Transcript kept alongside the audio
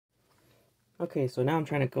Okay, so now I'm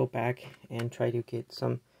trying to go back and try to get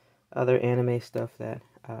some other anime stuff that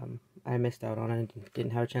I missed out on and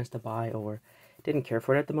didn't have a chance to buy or didn't care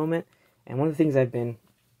for it at the moment. And one of the things I've been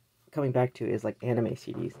coming back to is like anime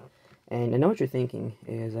CDs. And I know what you're thinking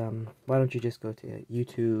is, why don't you just go to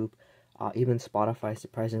YouTube? Even Spotify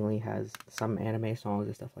surprisingly has some anime songs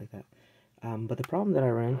and stuff like that. But the problem that I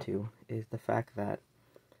run into is the fact that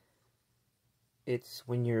it's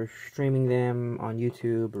when you're streaming them on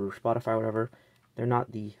YouTube or Spotify or whatever, they're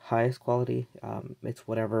not the highest quality. It's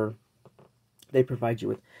whatever they provide you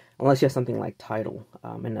with, unless you have something like Tidal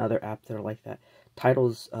and other apps that are like that.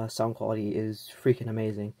 Tidal's sound quality is freaking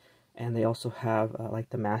amazing, and they also have like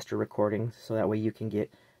the master recordings, so that way you can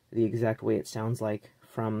get the exact way it sounds like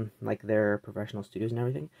from like their professional studios and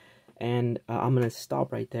everything. And I'm gonna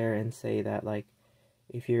stop right there and say that, like,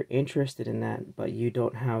 if you're interested in that, but you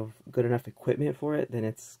don't have good enough equipment for it, then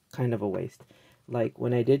it's kind of a waste. Like,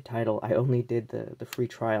 when I did Tidal, I only did the free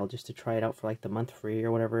trial just to try it out for like the month free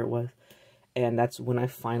or whatever it was. And that's when I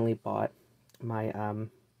finally bought my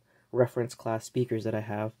reference class speakers that I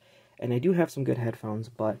have. And I do have some good headphones,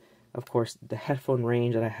 but of course the headphone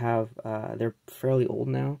range that I have, they're fairly old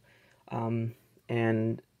now.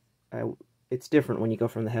 And it's different when you go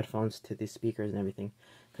from the headphones to the speakers and everything.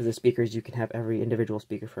 Because the speakers, you can have every individual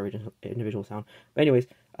speaker for every individual sound. But anyways,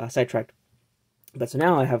 sidetracked. But so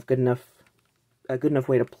now I have a good enough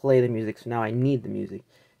way to play the music, so now I need the music.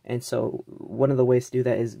 And so one of the ways to do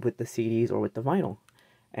that is with the CDs or with the vinyl.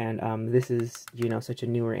 And this is, you know, such a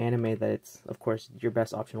newer anime that it's, of course, your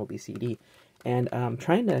best option will be CD. And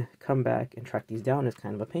trying to come back and track these down is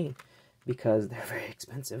kind of a pain, because they're very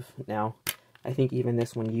expensive now. I think even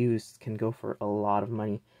this one used can go for a lot of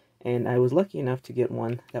money. And I was lucky enough to get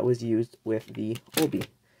one that was used with the Obi.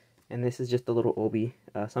 And this is just a little Obi.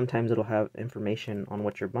 Sometimes it'll have information on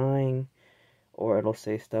what you're buying, or it'll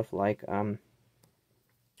say stuff like,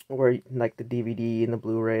 where, like, the DVD and the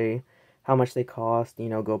Blu-ray, how much they cost, you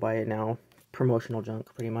know, go buy it now. Promotional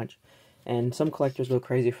junk, pretty much. And some collectors go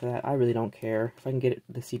crazy for that. I really don't care. If I can get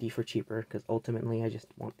the CD for cheaper, because ultimately I just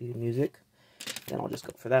want the music, then I'll just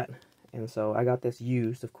go for that. And so I got this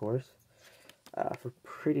used, of course, for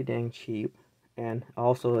pretty dang cheap. And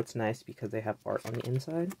also it's nice because they have art on the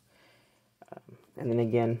inside. And then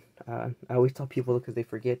again, I always tell people, because they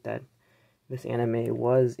forget, that this anime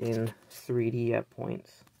was in 3D at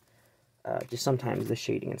points. Just sometimes the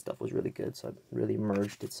shading and stuff was really good, so it really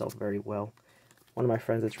merged itself very well. One of my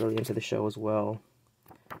friends that's really into the show as well,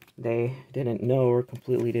 they didn't know or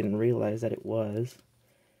completely didn't realize that it was.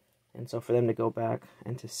 And so for them to go back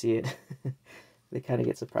and to see it, they kind of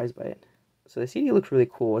get surprised by it. So the CD looks really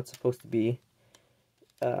cool. It's supposed to be,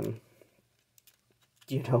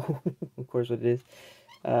 you know, of course what it is.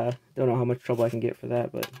 Don't know how much trouble I can get for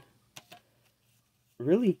that, but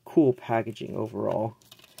really cool packaging overall.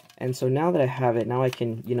 And so now that I have it, now I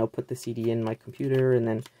can, you know, put the CD in my computer and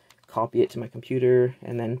then copy it to my computer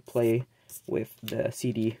and then play with the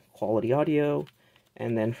CD quality audio.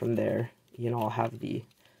 And then from there, you know, I'll have the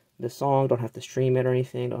song, don't have to stream it or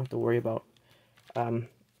anything, don't have to worry about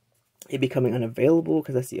it becoming unavailable,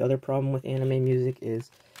 because that's the other problem with anime music,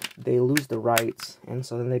 is they lose the rights, and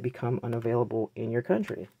so then they become unavailable in your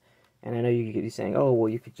country. And I know you could be saying, oh, well,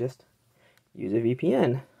 you could just use a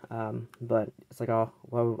VPN, but it's like, oh,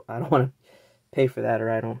 well, I don't want to pay for that,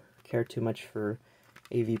 or I don't care too much for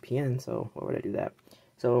a VPN, so why would I do that?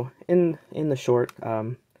 So in the short,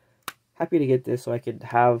 happy to get this so I could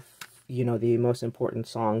have, you know, the most important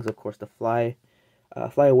songs. Of course, the Fly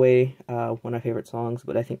Away, one of my favorite songs,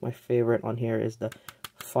 but I think my favorite on here is the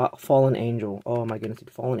Fallen Angel. Oh my goodness,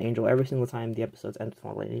 Fallen Angel. Every single time the episodes end with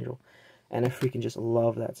Fallen Angel, and I freaking just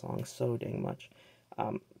love that song so dang much.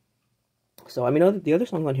 So, I mean, the other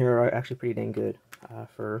songs on here are actually pretty dang good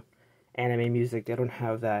for anime music. They don't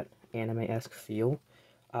have that anime-esque feel.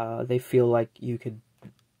 They feel like you could,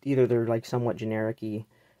 either they're like somewhat generic-y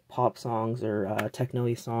pop songs or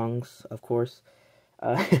techno-y songs, of course.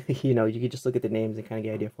 You know, you could just look at the names and kind of get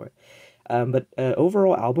an idea for it. But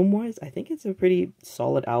overall, album-wise, I think it's a pretty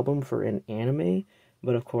solid album for an anime.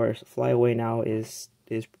 But of course, Fly Away Now is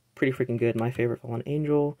pretty freaking good. My favorite, Fallen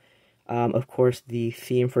Angel. Of course, the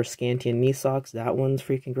theme for Scanty and Knee Socks, that one's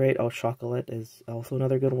freaking great. Oh, J.Collects is also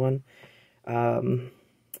another good one.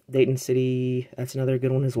 Dayton City, that's another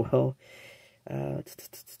good one as well. Let's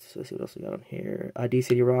see what else we got on here.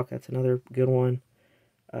 D-City Rock, that's another good one.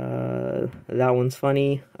 That one's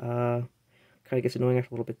funny. Kind of gets annoying after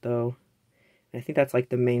a little bit, though. And I think that's, like,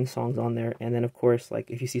 the main songs on there. And then, of course, like,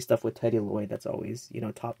 if you see stuff with Teddy Lloyd, that's always, you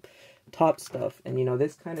know, top stuff. And, you know,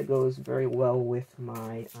 this kind of goes very well with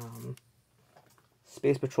my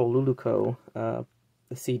Space Patrol Luluco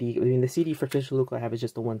the CD. I mean, the CD for Official Luke I have is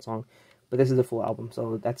just the one song, but this is the full album,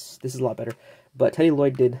 so this is a lot better. But Teddy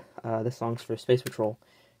Lloyd did the songs for Space Patrol,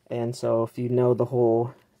 and so if you know the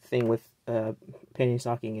whole thing with Penny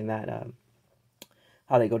Stocking and that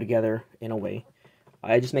how they go together in a way,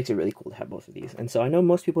 it just makes it really cool to have both of these. And so I know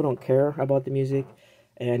most people don't care about the music,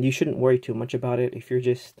 and you shouldn't worry too much about it. If you're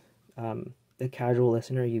just a casual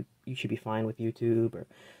listener, you should be fine with YouTube or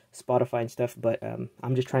Spotify and stuff. But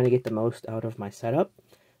I'm just trying to get the most out of my setup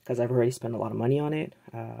because I've already spent a lot of money on it,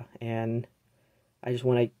 and I just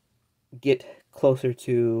want to get closer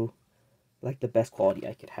to like the best quality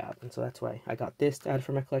I could have. And so that's why I got this to add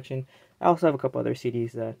for my collection. I also have a couple other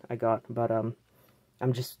CDs that I got, but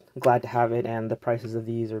I'm just glad to have it, and the prices of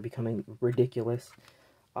these are becoming ridiculous.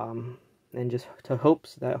 And just to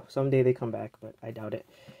hopes that someday they come back, but I doubt it.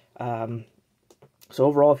 So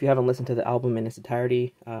overall, if you haven't listened to the album in its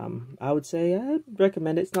entirety, I would say I'd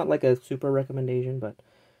recommend it. It's not like a super recommendation, but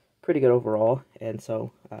pretty good overall. And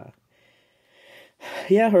so,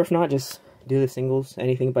 yeah, or if not, just do the singles.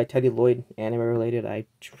 Anything by Teddy Lloyd, anime related, I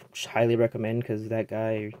highly recommend, because that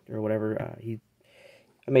guy, or whatever, he's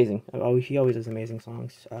amazing. He always does amazing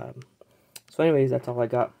songs. So anyways, that's all I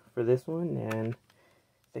got for this one, and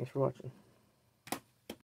thanks for watching.